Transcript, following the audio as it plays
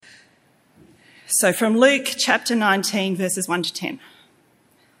So from Luke chapter 19, verses 1 to 10.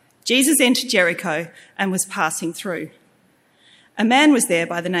 Jesus entered Jericho and was passing through. A man was there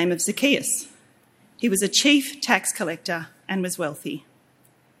by the name of Zacchaeus. He was a chief tax collector and was wealthy.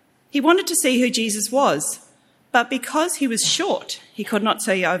 He wanted to see who Jesus was, but because he was short, he could not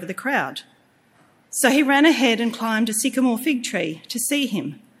see over the crowd. So he ran ahead and climbed a sycamore fig tree to see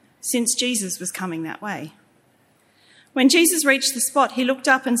him, since Jesus was coming that way. When Jesus reached the spot, he looked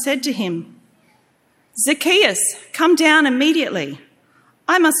up and said to him, "Zacchaeus, come down immediately.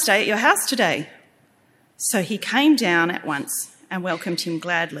 I must stay at your house today." So he came down at once and welcomed him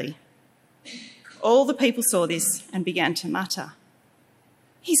gladly. All the people saw this and began to mutter,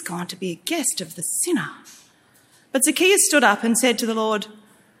 "He's gone to be a guest of the sinner." But Zacchaeus stood up and said to the Lord,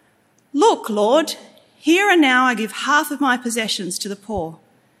 "Look, Lord, here and now I give half of my possessions to the poor,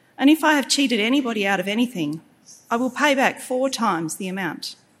 and if I have cheated anybody out of anything, I will pay back 4 times the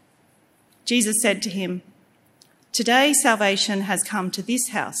amount." Jesus said to him, "Today salvation has come to this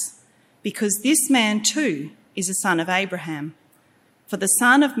house, because this man too is a son of Abraham. For the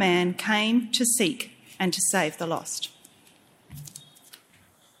Son of Man came to seek and to save the lost."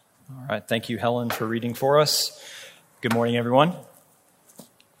 All right, thank you, Helen, for reading for us. Good morning, everyone.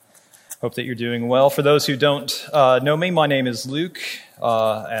 Hope that you're doing well. For those who don't know me, my name is Luke.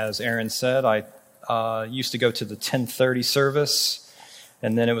 As Aaron said, I used to go to the 10:30 service,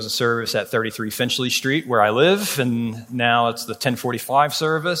 and then it was a service at 33 Finchley Street where I live, and now it's the 10:45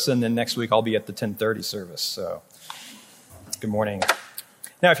 service, and then next week I'll be at the 10:30 service. So, good morning.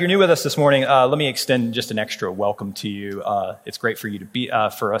 Now, if you're new with us this morning, let me extend just an extra welcome to you. It's great for you to be,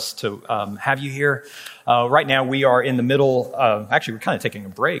 for us to have you here. Right now, we are in the middle of, actually, we're kind of taking a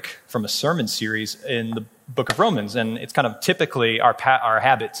break from a sermon series in the book of Romans, and it's kind of typically our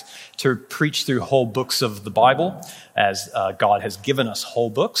habit to preach through whole books of the Bible, as God has given us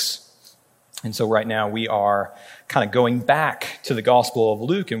whole books. And so right now, we are kind of going back to the Gospel of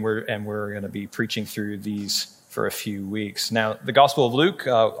Luke, and we're going to be preaching through these for a few weeks. Now, the Gospel of Luke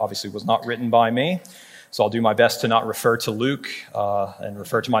obviously was not written by me, so I'll do my best to not refer to Luke and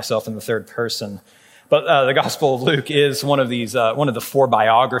refer to myself in the third person. But the Gospel of Luke is one of the 4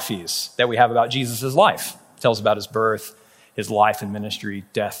 biographies that we have about Jesus' life. It tells about his birth, his life and ministry,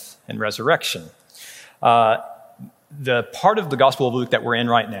 death, and resurrection. The part of the Gospel of Luke that we're in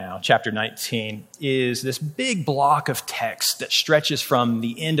right now, chapter 19, is this big block of text that stretches from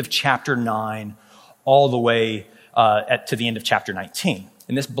the end of chapter 9 all the way to the end of chapter 19.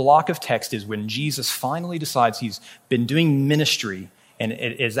 And this block of text is when Jesus finally decides he's been doing ministry, and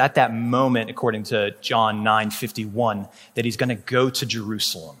it is at that moment, according to John 9:51, that he's going to go to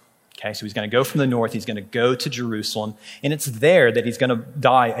Jerusalem. Okay, so he's going to go from the north, he's going to go to Jerusalem, and it's there that he's going to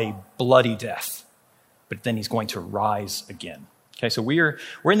die a bloody death. But then he's going to rise again. Okay, so we're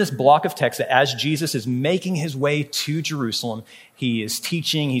in this block of text that as Jesus is making his way to Jerusalem, he is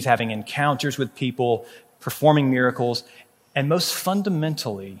teaching, he's having encounters with people, performing miracles, and most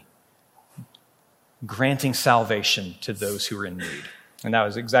fundamentally, granting salvation to those who are in need. And that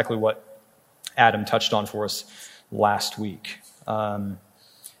was exactly what Adam touched on for us last week.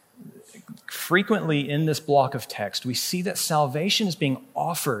 Frequently in this block of text, we see that salvation is being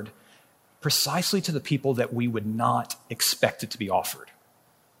offered precisely to the people that we would not expect it to be offered.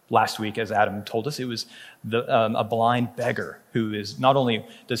 Last week, as Adam told us, it was a blind beggar who is, not only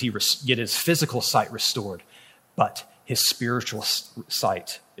does he get his physical sight restored, but his spiritual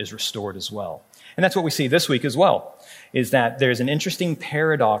sight is restored as well. And that's what we see this week as well, is that there's an interesting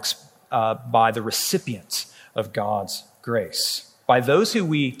paradox by the recipients of God's grace, by those who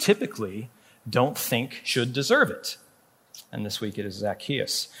we typically don't think should deserve it. And this week it is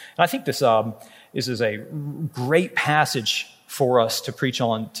Zacchaeus. And I think this is a great passage for us to preach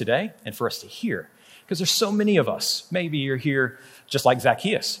on today and for us to hear. Because there's so many of us. Maybe you're here just like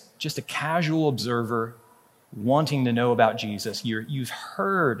Zacchaeus, just a casual observer wanting to know about Jesus. You've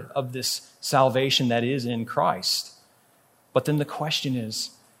heard of this salvation that is in Christ. But then the question is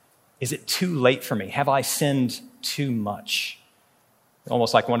it too late for me? Have I sinned too much?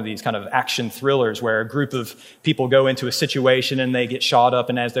 Almost like one of these kind of action thrillers where a group of people go into a situation and they get shot up,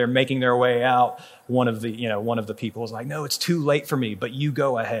 and as they're making their way out, one of the people is like, "No, it's too late for me, but you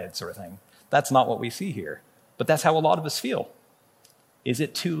go ahead," sort of thing. That's not what we see here. But that's how a lot of us feel. Is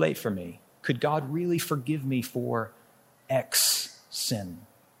it too late for me? Could God really forgive me for X sin?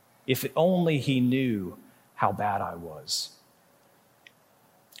 If only he knew how bad I was.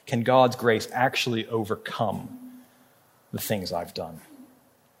 Can God's grace actually overcome the things I've done?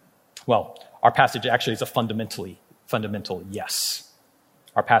 Well, our passage actually is a fundamental yes.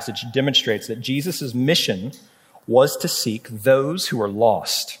 Our passage demonstrates that Jesus' mission was to seek those who are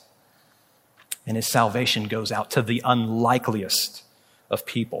lost. And his salvation goes out to the unlikeliest of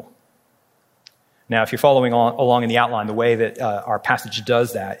people. Now, if you're following along in the outline, the way that our passage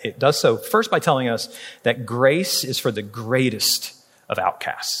does that, it does so first by telling us that grace is for the greatest of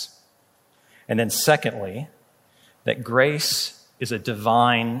outcasts. And then secondly, that grace is a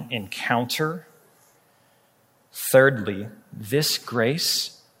divine encounter. Thirdly, this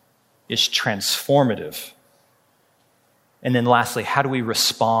grace is transformative. And then lastly, how do we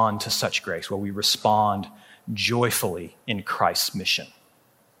respond to such grace? Well, we respond joyfully in Christ's mission.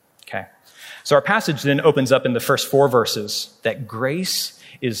 Okay? So our passage then opens up in the first 4 verses that grace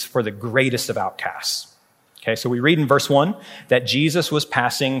is for the greatest of outcasts. Okay, so we read in verse 1 that Jesus was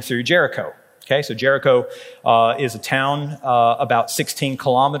passing through Jericho. Okay, so Jericho is a town about 16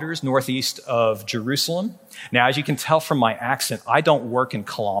 kilometers northeast of Jerusalem. Now, as you can tell from my accent, I don't work in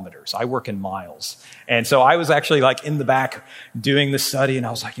kilometers. I work in miles. And so I was actually like in the back doing the study, and I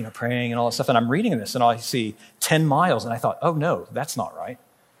was like, praying and all that stuff. And I'm reading this, and I see 10 miles. And I thought, oh, no, that's not right.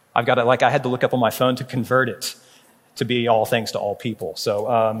 I've got to, I had to look up on my phone to convert it to be all things to all people.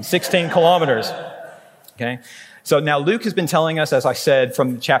 So 16 kilometers. Okay. So now Luke has been telling us, as I said,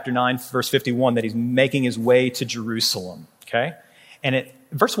 from chapter 9, verse 51, that he's making his way to Jerusalem. Okay. And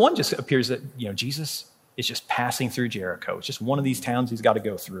verse 1 just appears that, Jesus is just passing through Jericho. It's just one of these towns he's got to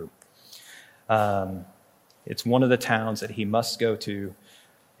go through. It's one of the towns that he must go to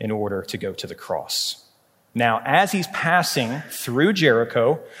in order to go to the cross. Now, as he's passing through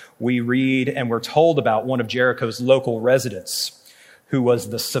Jericho, we read and we're told about one of Jericho's local residents who was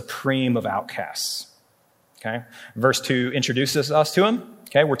the supreme of outcasts. Okay, verse 2 introduces us to him.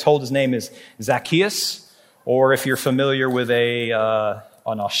 Okay, we're told his name is Zacchaeus, or if you're familiar with an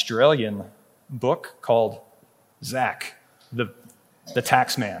Australian book called Zach, the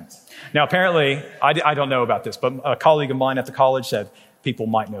tax man. Now, apparently, I don't know about this, but a colleague of mine at the college said people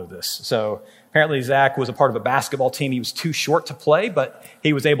might know this. So apparently Zach was a part of a basketball team. He was too short to play, but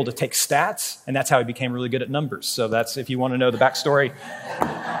he was able to take stats, and that's how he became really good at numbers. So that's, if you want to know the backstory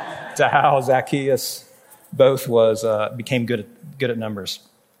to how Zacchaeus both became good at numbers.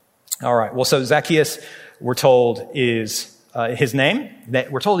 All right, well, so Zacchaeus, we're told, is his name.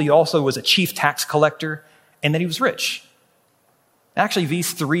 That we're told he also was a chief tax collector and that he was rich. Actually,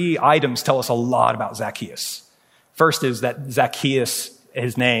 these 3 items tell us a lot about Zacchaeus. First is that Zacchaeus,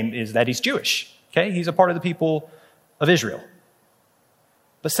 his name is that he's Jewish. Okay, he's a part of the people of Israel.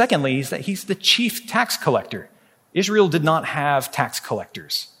 But secondly, is that he's the chief tax collector. Israel did not have tax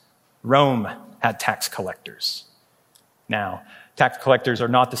collectors. Rome had tax collectors. Now, tax collectors are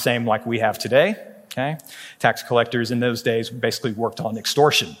not the same like we have today. Okay, tax collectors in those days basically worked on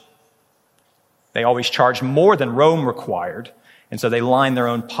extortion. They always charged more than Rome required. And so they lined their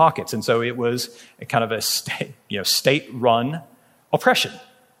own pockets. And so it was a kind of a state-run oppression.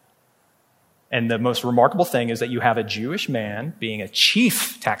 And the most remarkable thing is that you have a Jewish man being a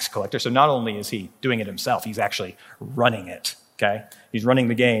chief tax collector. So not only is he doing it himself, he's actually running it. Okay, he's running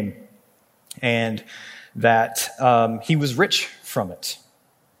the game. And that he was rich from it.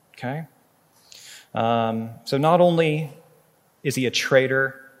 Okay, so not only is he a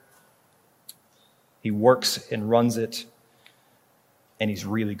trader, he works and runs it. And he's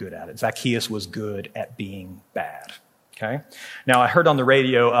really good at it. Zacchaeus was good at being bad. Okay. Now, I heard on the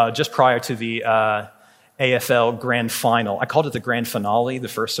radio just prior to the AFL Grand Final. I called it the Grand Finale, the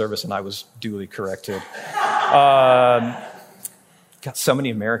first service, and I was duly corrected. Got so many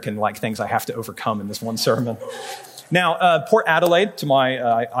American-like things I have to overcome in this one sermon. Now, Port Adelaide,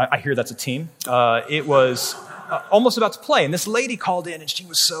 I hear that's a team. It was almost about to play, and this lady called in, and she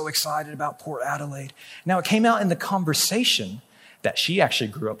was so excited about Port Adelaide. Now, it came out in the conversation that she actually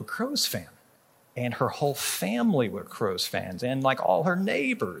grew up a Crows fan. And her whole family were Crows fans, and like all her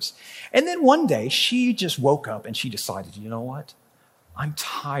neighbors. And then one day, she just woke up and she decided, you know what? I'm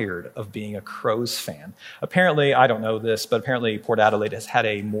tired of being a Crows fan. Apparently, I don't know this, but apparently Port Adelaide has had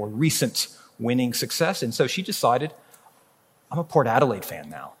a more recent winning success. And so she decided, I'm a Port Adelaide fan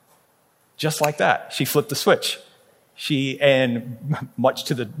now. Just like that. She flipped the switch. And much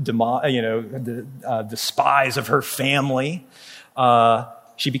to the despise of her family,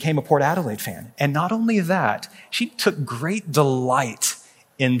 she became a Port Adelaide fan. And not only that, she took great delight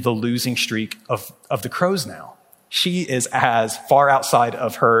in the losing streak of the Crows now. She is as far outside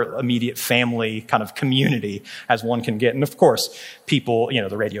of her immediate family kind of community as one can get. And of course, people,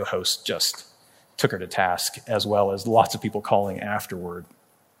 the radio host just took her to task, as well as lots of people calling afterward.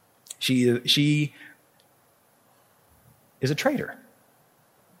 She is a traitor.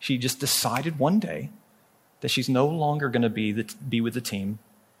 She just decided one day that she's no longer going to be with the team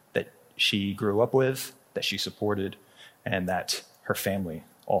that she grew up with, that she supported, and that her family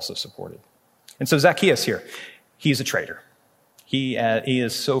also supported. And so Zacchaeus here, he's a traitor. He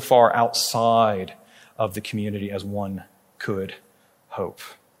is so far outside of the community as one could hope.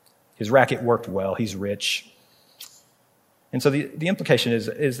 His racket worked well. He's rich. And so the implication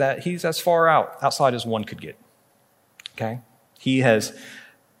is that he's as far outside as one could get. Okay? He has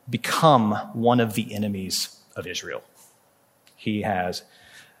become one of the enemies of Israel. He has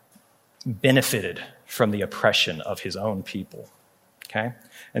benefited from the oppression of his own people. Okay?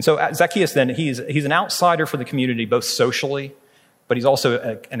 And so Zacchaeus then, he's an outsider for the community, both socially, but he's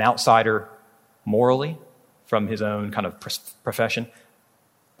also an outsider morally from his own kind of profession.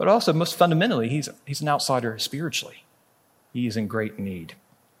 But also, most fundamentally, he's an outsider spiritually. He is in great need.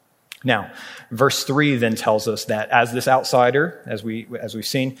 Now, verse 3 then tells us that as this outsider, as we've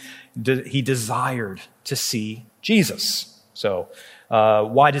seen, he desired to see Jesus. So,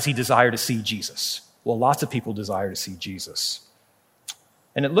 why does he desire to see Jesus? Well, lots of people desire to see Jesus.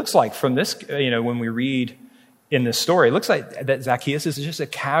 And it looks like from this, when we read in this story, it looks like that Zacchaeus is just a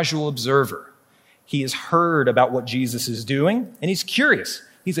casual observer. He has heard about what Jesus is doing, and he's curious.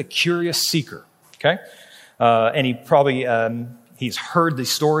 He's a curious seeker, okay? And he probably, he's heard the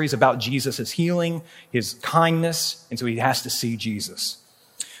stories about Jesus' healing, his kindness, and so he has to see Jesus.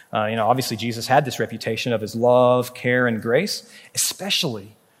 Obviously Jesus had this reputation of his love, care, and grace,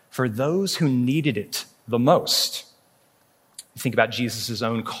 especially for those who needed it the most. You think about Jesus'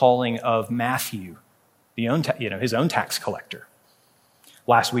 own calling of Matthew, his own tax collector.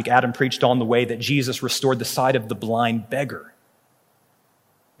 Last week, Adam preached on the way that Jesus restored the sight of the blind beggar.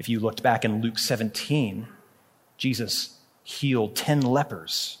 If you looked back in Luke 17, Jesus healed 10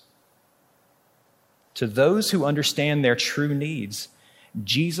 lepers. To those who understand their true needs,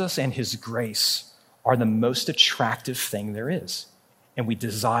 Jesus and his grace are the most attractive thing there is. And we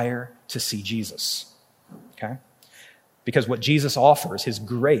desire to see Jesus. Okay? Because what Jesus offers, his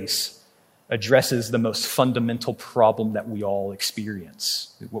grace, addresses the most fundamental problem that we all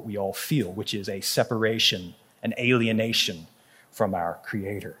experience, what we all feel, which is a separation, an alienation from our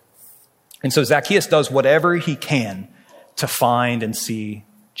Creator. And so Zacchaeus does whatever he can to find and see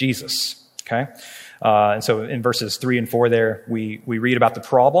Jesus. Okay? And so in verses 3 and 4 there, we read about the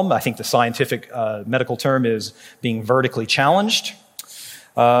problem. I think the scientific medical term is being vertically challenged.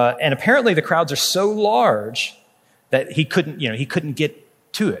 And apparently the crowds are so large that he couldn't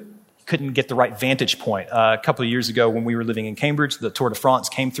get to it. He couldn't get the right vantage point. A couple of years ago when we were living in Cambridge, the Tour de France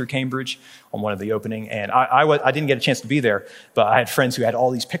came through Cambridge on one of the opening, and I didn't get a chance to be there, but I had friends who had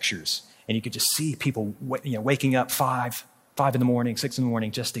all these pictures, and you could just see people waking up 5 in the morning, 6 in the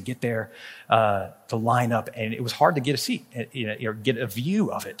morning, just to get there, to line up. And it was hard to get a seat, get a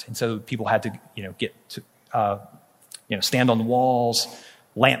view of it. And so people had to, get to, stand on the walls,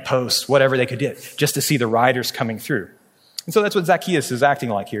 lampposts, whatever they could get, just to see the riders coming through. And so that's what Zacchaeus is acting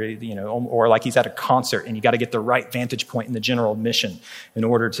like here, or like he's at a concert and you got to get the right vantage point in the general admission in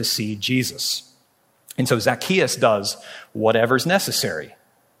order to see Jesus. And so Zacchaeus does whatever's necessary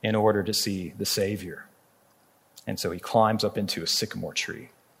in order to see the Savior. And so he climbs up into a sycamore tree.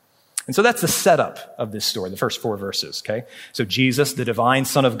 And so that's the setup of this story, the first 4 verses, okay? So Jesus, the divine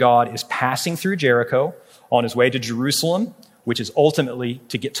Son of God, is passing through Jericho on his way to Jerusalem, which is ultimately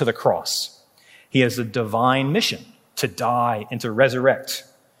to get to the cross. He has a divine mission to die and to resurrect,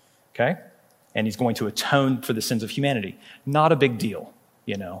 okay? And he's going to atone for the sins of humanity. Not a big deal,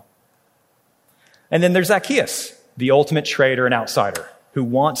 And then there's Zacchaeus, the ultimate traitor and outsider, who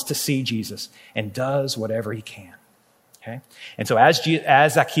wants to see Jesus and does whatever he can. Okay? And so as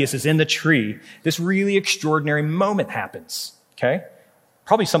Zacchaeus is in the tree, this really extraordinary moment happens. Okay?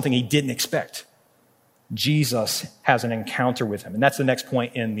 Probably something he didn't expect. Jesus has an encounter with him. And that's the next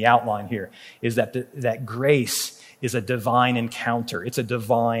point in the outline here, is that that grace is a divine encounter. It's a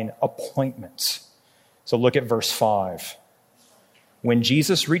divine appointment. So look at verse 5. When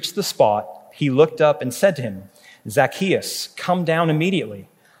Jesus reached the spot, he looked up and said to him, Zacchaeus, come down immediately.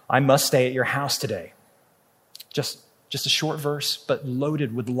 I must stay at your house today. Just a short verse, but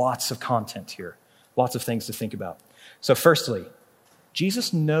loaded with lots of content here. Lots of things to think about. So firstly,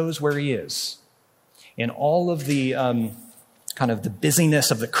 Jesus knows where he is. In all of the kind of the busyness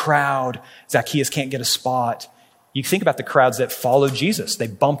of the crowd, Zacchaeus can't get a spot. You think about the crowds that followed Jesus. They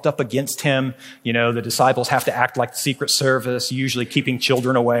bumped up against him. The disciples have to act like the Secret Service, usually keeping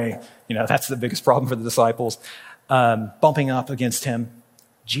children away. That's the biggest problem for the disciples. Bumping up against him.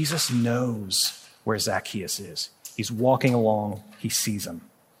 Jesus knows where Zacchaeus is. He's walking along. He sees him.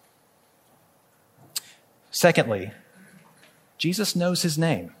 Secondly, Jesus knows his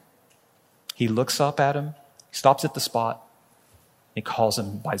name. He looks up at him. He stops at the spot. He calls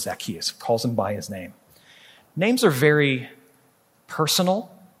him by Zacchaeus, calls him by his name. Names are very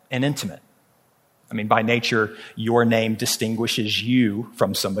personal and intimate. I mean, by nature, your name distinguishes you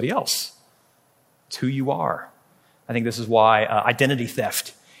from somebody else. It's who you are. I think this is why identity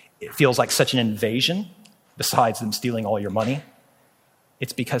theft, it feels like such an invasion, besides them stealing all your money.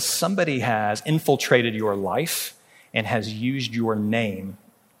 It's because somebody has infiltrated your life and has used your name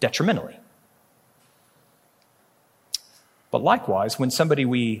detrimentally. But likewise, when somebody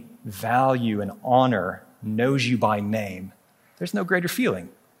we value and honor knows you by name, there's no greater feeling.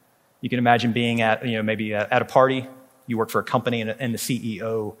 You can imagine being at, maybe at a party, you work for a company, and the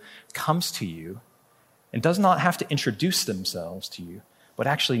CEO comes to you and does not have to introduce themselves to you, but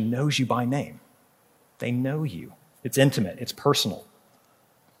actually knows you by name. They know you. It's intimate. It's personal.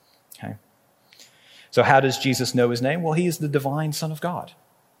 Okay? So how does Jesus know his name? Well, he is the divine Son of God.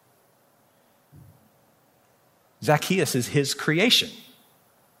 Zacchaeus is his creation.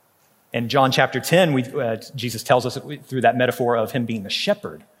 In John chapter 10, Jesus tells us through that metaphor of him being the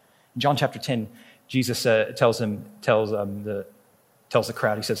shepherd. In John chapter 10, Jesus tells the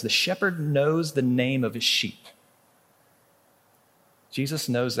crowd, he says, the shepherd knows the name of his sheep. Jesus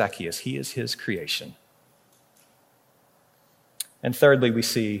knows Zacchaeus. He is his creation. And thirdly, we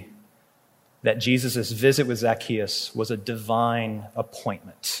see that Jesus' visit with Zacchaeus was a divine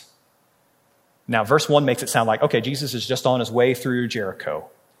appointment. Now, verse 1 makes it sound like, okay, Jesus is just on his way through Jericho.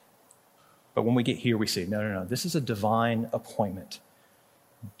 But when we get here, we see, no, this is a divine appointment.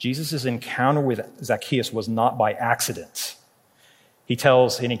 Jesus' encounter with Zacchaeus was not by accident. He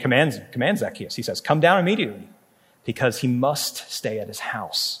commands Zacchaeus. He says, come down immediately, because he must stay at his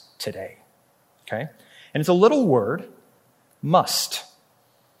house today. Okay? And it's a little word, must,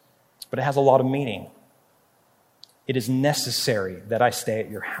 but it has a lot of meaning. It is necessary that I stay at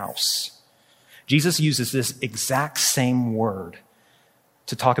your house. Jesus uses this exact same word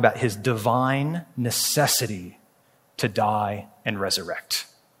to talk about his divine necessity to die and resurrect.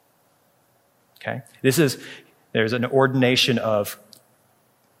 Okay? There's an ordination of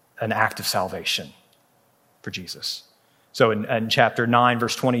an act of salvation for Jesus. So in chapter 9,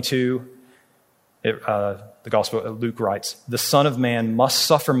 verse 22, the Gospel of Luke writes, the Son of Man must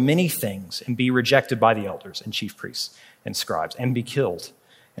suffer many things and be rejected by the elders and chief priests and scribes and be killed,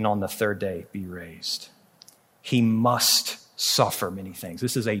 and on the third day be raised. He must suffer many things.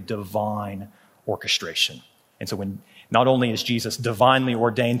 This is a divine orchestration. And so when not only is Jesus divinely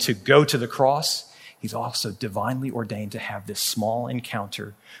ordained to go to the cross, he's also divinely ordained to have this small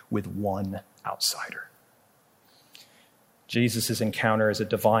encounter with one outsider. Jesus' encounter is a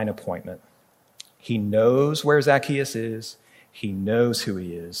divine appointment. He knows where Zacchaeus is, he knows who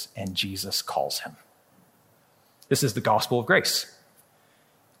he is, and Jesus calls him. This is the gospel of grace.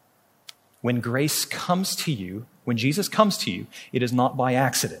 When grace comes to you, when Jesus comes to you, it is not by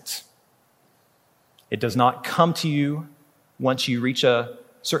accident. It does not come to you once you reach a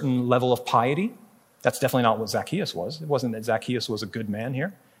certain level of piety. That's definitely not what Zacchaeus was. It wasn't that Zacchaeus was a good man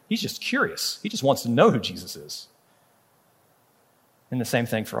here. He's just curious. He just wants to know who Jesus is. And the same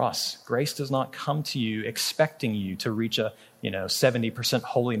thing for us. Grace does not come to you expecting you to reach a 70%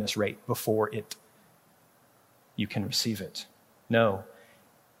 holiness rate before you can receive it. No.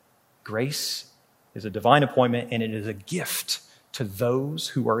 Grace is a divine appointment, and it is a gift to those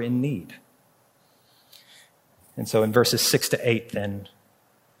who are in need. And so in verses 6 to 8, then,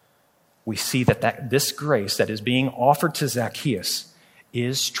 we see that this grace that is being offered to Zacchaeus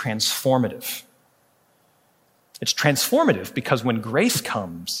is transformative. It's transformative because when grace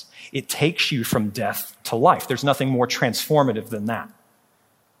comes, it takes you from death to life. There's nothing more transformative than that.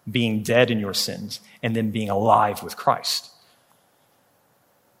 Being dead in your sins and then being alive with Christ.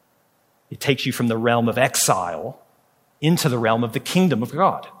 It takes you from the realm of exile into the realm of the kingdom of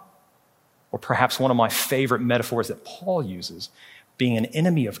God. Or perhaps one of my favorite metaphors that Paul uses, being an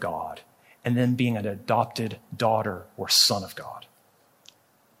enemy of God and then being an adopted daughter or son of God.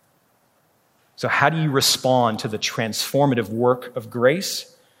 So how do you respond to the transformative work of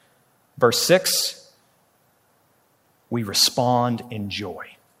grace? Verse 6, we respond in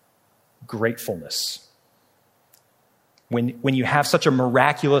joy, gratefulness. When you have such a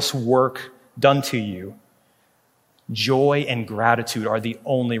miraculous work done to you, joy and gratitude are the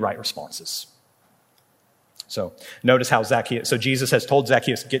only right responses. So notice how Jesus has told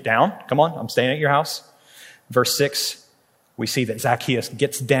Zacchaeus, get down, come on, I'm staying at your house. Verse 6, we see that Zacchaeus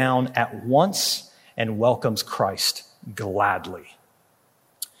gets down at once and welcomes Christ gladly.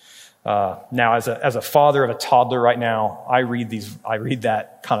 Now, as a father of a toddler right now, I read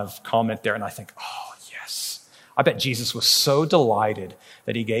that kind of comment there and I think, oh, yes. I bet Jesus was so delighted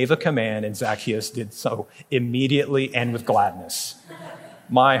that he gave a command and Zacchaeus did so immediately and with gladness.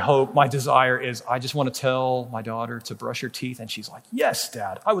 my hope, my desire is I just want to tell my daughter to brush her teeth. And she's like, yes,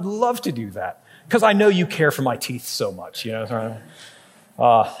 Dad, I would love to do that because I know you care for my teeth so much. And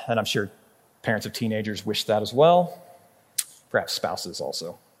I'm sure parents of teenagers wish that as well. Perhaps spouses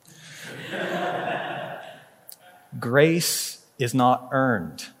also. Grace is not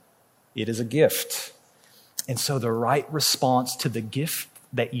earned. It is a gift. And so the right response to the gift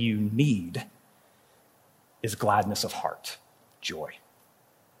that you need is gladness of heart, joy.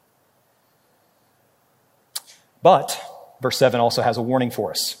 But verse 7 also has a warning for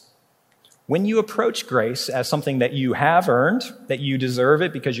us. When you approach grace as something that you have earned, that you deserve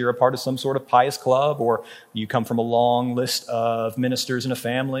it because you're a part of some sort of pious club, or you come from a long list of ministers in a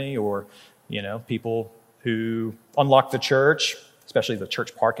family, or people who unlock the church, especially the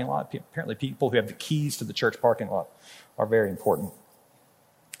church parking lot. Apparently people who have the keys to the church parking lot are very important.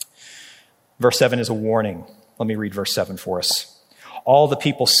 Verse 7 is a warning. Let me read verse 7 for us. All the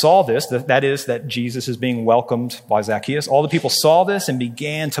people saw this, that is, that Jesus is being welcomed by Zacchaeus. All the people saw this and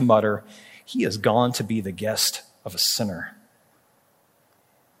began to mutter, he has gone to be the guest of a sinner.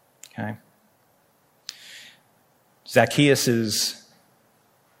 Okay? Zacchaeus is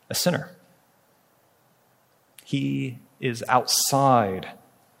a sinner. He is outside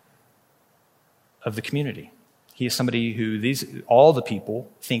of the community. He is somebody who all the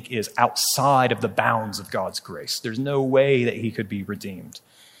people think is outside of the bounds of God's grace. There's no way that he could be redeemed.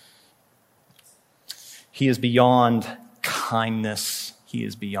 He is beyond kindness. He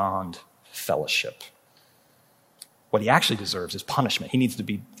is beyond fellowship. What he actually deserves is punishment. He needs to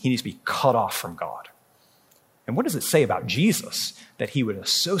be cut off from God. And what does it say about Jesus that he would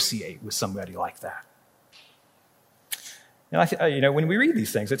associate with somebody like that? And when we read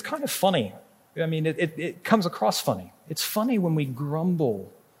these things, it's kind of funny. I mean, it comes across funny. It's funny when we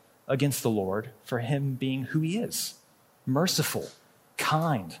grumble against the Lord for him being who he is. Merciful,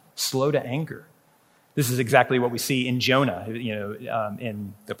 kind, slow to anger. This is exactly what we see in Jonah,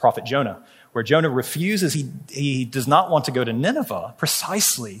 in the prophet Jonah, where Jonah refuses, he does not want to go to Nineveh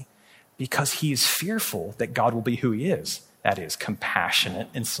precisely because he is fearful that God will be who he is. That is, compassionate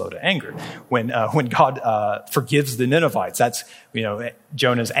and slow to anger. When God forgives the Ninevites, that's,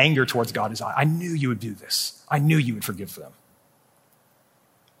 Jonah's anger towards God is, I knew you would do this. I knew you would forgive them.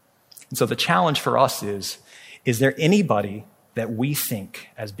 And so the challenge for us is there anybody that we think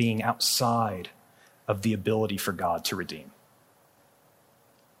as being outside of the ability for God to redeem?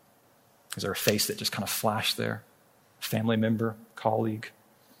 Is there a face that just kind of flashed there? Family member, colleague?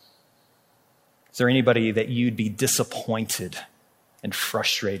 Is there anybody that you'd be disappointed and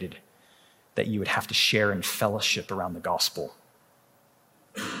frustrated that you would have to share in fellowship around the gospel?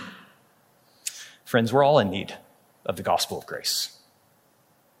 Friends, we're all in need of the gospel of grace.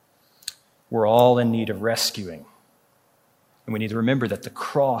 We're all in need of rescuing. And we need to remember that the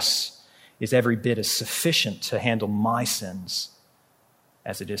cross is every bit as sufficient to handle my sins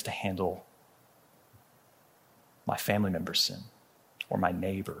as it is to handle my family member's sin or my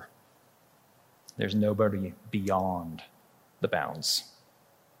neighbor. There's nobody beyond the bounds.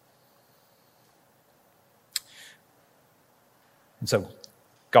 And so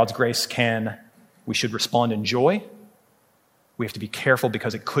God's grace we should respond in joy. We have to be careful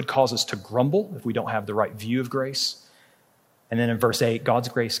because it could cause us to grumble if we don't have the right view of grace. And then in verse 8, God's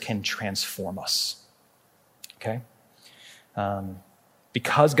grace can transform us. Okay?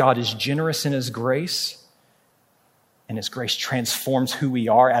 Because God is generous in his grace, and his grace transforms who we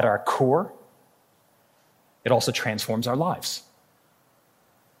are at our core, it also transforms our lives.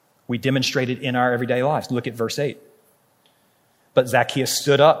 We demonstrate it in our everyday lives. Look at verse 8. But Zacchaeus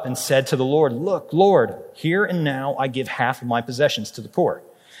stood up and said to the Lord, "Look, Lord, here and now I give half of my possessions to the poor.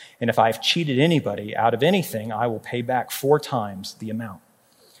 And if I have cheated anybody out of anything, I will pay back 4 times the amount."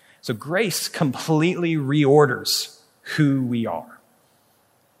 So grace completely reorders who we are.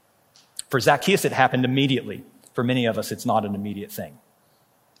 For Zacchaeus, it happened immediately. For many of us, it's not an immediate thing.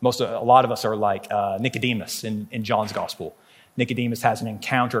 A lot of us are like Nicodemus in John's gospel. Nicodemus has an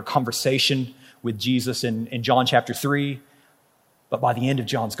encounter, a conversation with Jesus in John chapter 3. But by the end of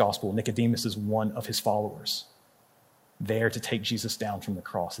John's gospel, Nicodemus is one of his followers, there to take Jesus down from the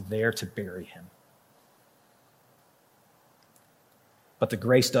cross, there to bury him. But the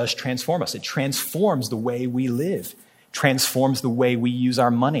grace does transform us. It transforms the way we live, transforms the way we use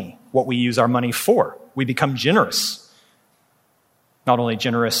our money, what we use our money for. We become generous. Not only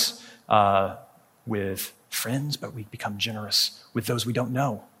generous with friends, but we become generous with those we don't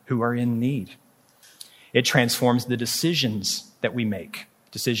know who are in need. It transforms the decisions that we make,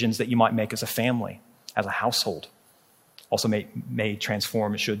 decisions that you might make as a family, as a household. Also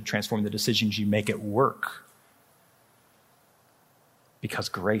should transform the decisions you make at work. because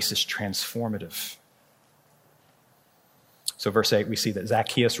grace is transformative. So verse 8, we see that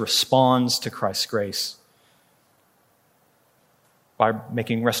Zacchaeus responds to Christ's grace by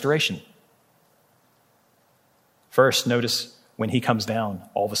making restoration. First, notice when he comes down,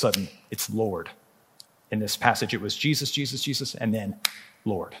 all of a sudden, it's Lord. In this passage, it was Jesus, Jesus, Jesus, and then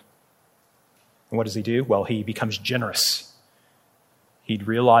Lord. And what does he do? Well, he becomes generous. He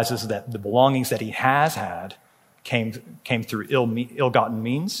realizes that the belongings that he has had came through ill-gotten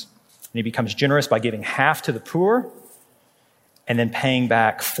means, and he becomes generous by giving half to the poor and then paying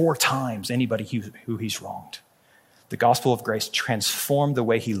back 4 times anybody who he's wronged. The gospel of grace transformed the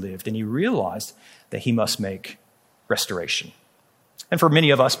way he lived, and he realized that he must make restoration. And for many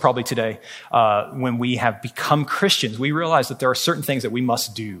of us probably today, when we have become Christians, we realize that there are certain things that we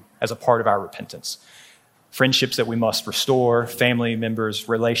must do as a part of our repentance. Friendships that we must restore, family members,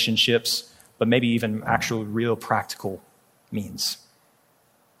 relationships, but maybe even actual real practical means.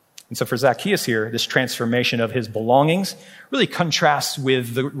 And so for Zacchaeus here, this transformation of his belongings really contrasts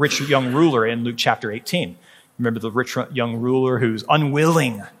with the rich young ruler in Luke chapter 18. Remember the rich young ruler who's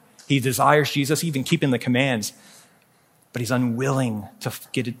unwilling. He desires Jesus, even keeping the commands, but he's unwilling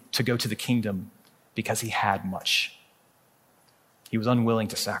to go to the kingdom because he had much. He was unwilling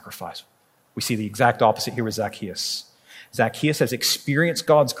to sacrifice. We see the exact opposite here with Zacchaeus. Zacchaeus has experienced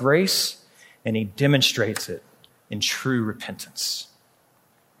God's grace, and he demonstrates it in true repentance.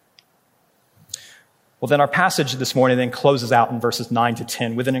 Well, then our passage this morning then closes out in verses 9 to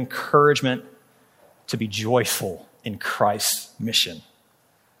 10 with an encouragement to be joyful in Christ's mission.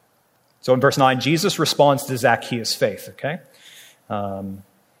 So in verse 9, Jesus responds to Zacchaeus' faith, okay?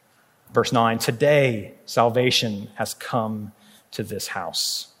 Verse 9, today salvation has come to this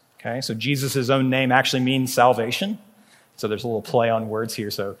house. Okay, so Jesus' own name actually means salvation. So there's a little play on words here.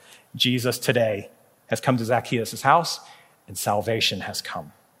 So Jesus today has come to Zacchaeus' house, and salvation has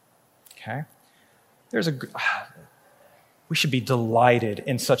come. Okay? We should be delighted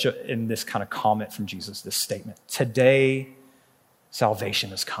in this kind of comment from Jesus, this statement. Today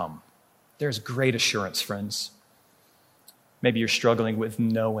salvation has come. There's great assurance, friends. Maybe you're struggling with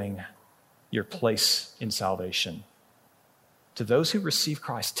knowing your place in salvation. To those who receive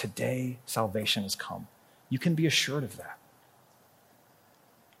Christ, today salvation has come. You can be assured of that.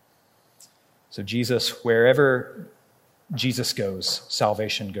 So Jesus, wherever Jesus goes,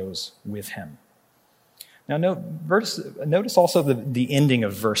 salvation goes with him. Now notice also the ending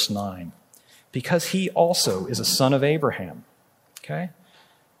of verse 9. Because he also is a son of Abraham. Okay?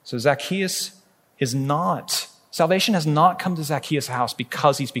 So salvation has not come to Zacchaeus' house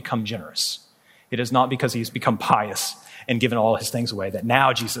because he's become generous. It is not because he's become pious and given all his things away that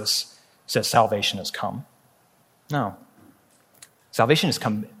now Jesus says salvation has come. No. Salvation has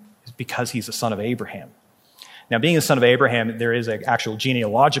come because he's a son of Abraham. Now, being a son of Abraham, there is an actual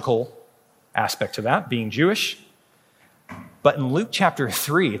genealogical aspect to that, being Jewish. But in Luke chapter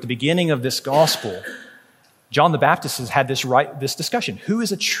 3, at the beginning of this gospel, John the Baptist has had this discussion. Who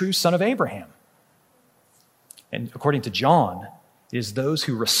is a true son of Abraham? And according to John, it is those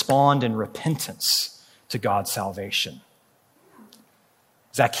who respond in repentance to God's salvation.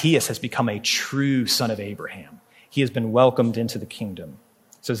 Zacchaeus has become a true son of Abraham. He has been welcomed into the kingdom.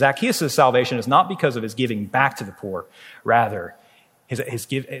 So Zacchaeus' salvation is not because of his giving back to the poor. Rather, his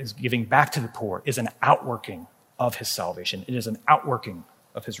giving back to the poor is an outworking of his salvation. It is an outworking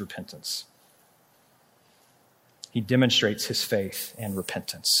of his repentance. He demonstrates his faith and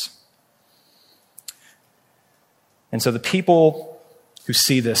repentance. And so the people who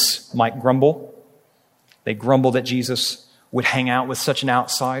see this might grumble. They grumble that Jesus would hang out with such an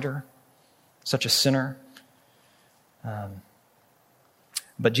outsider, such a sinner.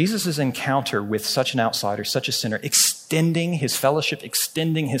 But Jesus' encounter with such an outsider, such a sinner, extending his fellowship,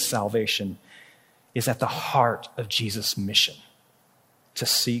 extending his salvation, is at the heart of Jesus' mission, to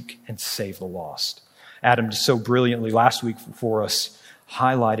seek and save the lost. Adam so brilliantly last week for us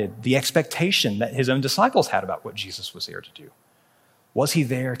highlighted the expectation that his own disciples had about what Jesus was there to do. Was he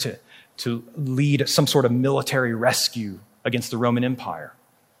there to lead some sort of military rescue against the Roman Empire?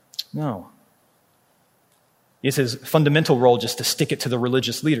 No. Is his fundamental role just to stick it to the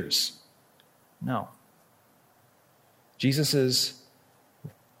religious leaders? No. Jesus'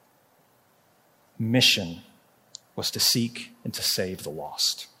 mission was to seek and to save the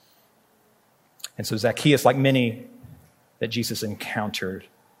lost. And so Zacchaeus, like many that Jesus encountered,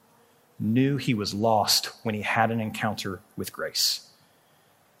 knew he was lost when he had an encounter with grace.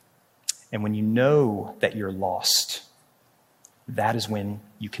 And when you know that you're lost, that is when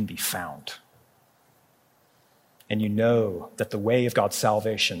you can be found. And you know that the way of God's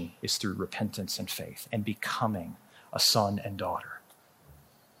salvation is through repentance and faith and becoming a son and daughter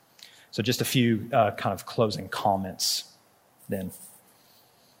So just a few kind of closing comments then.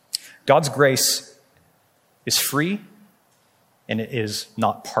 God's grace is free and it is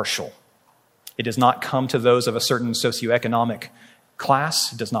not partial. It does not come to those of a certain socioeconomic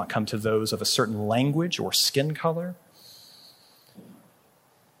class. It does not come to those of a certain language or skin color.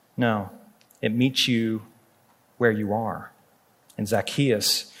 No, it meets you where you are. And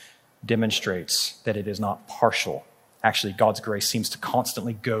Zacchaeus demonstrates that it is not partial. Actually, God's grace seems to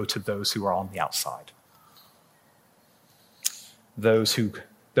constantly go to those who are on the outside. Those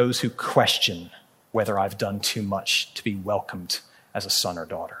who question whether I've done too much to be welcomed as a son or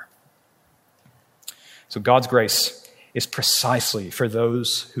daughter. So God's grace is precisely for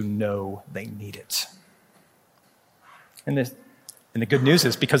those who know they need it. And the good news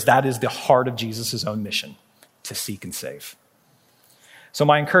is because that is the heart of Jesus' own mission, to seek and save. So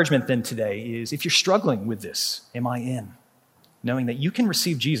my encouragement then today is, if you're struggling with this, am I in? Knowing that you can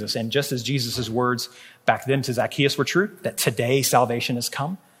receive Jesus, and just as Jesus' words back then to Zacchaeus were true, that today salvation has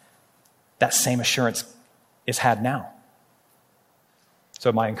come, that same assurance is had now.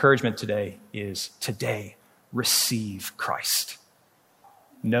 So my encouragement today is, today, receive Christ.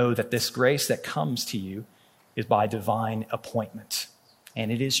 Know that this grace that comes to you is by divine appointment,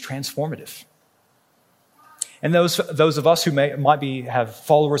 and it is transformative. And those of us who might have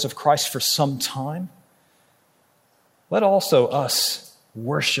followers of Christ for some time, let also us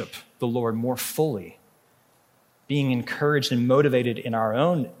worship the Lord more fully, being encouraged and motivated in our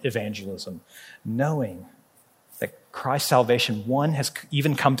own evangelism, knowing that Christ's salvation, one, has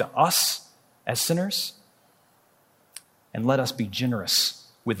even come to us as sinners, and let us be generous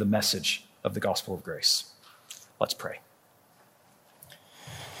with the message of the gospel of grace. Let's pray.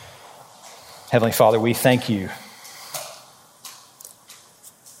 Heavenly Father, we thank you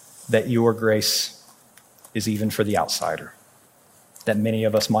that your grace is even for the outsider, that many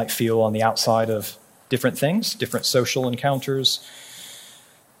of us might feel on the outside of different things, different social encounters,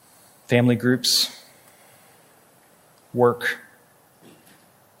 family groups, work.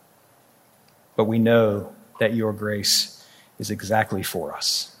 But we know that your grace is exactly for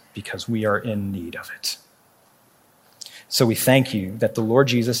us because we are in need of it. So we thank you that the Lord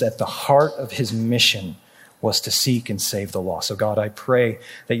Jesus, at the heart of his mission, was to seek and save the lost. So God, I pray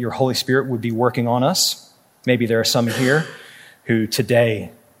that your Holy Spirit would be working on us. Maybe there are some here who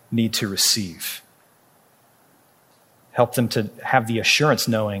today need to receive. Help them to have the assurance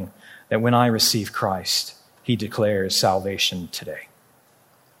knowing that when I receive Christ, he declares salvation today.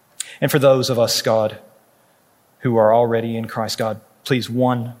 And for those of us, God, who are already in Christ, God, please,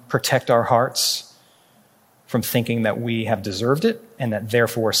 one, protect our hearts from thinking that we have deserved it and that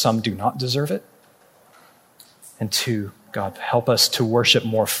therefore some do not deserve it. And two, God, help us to worship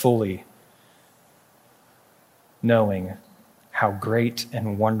more fully, knowing how great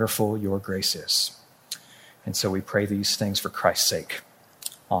and wonderful your grace is. And so we pray these things for Christ's sake.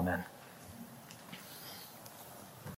 Amen.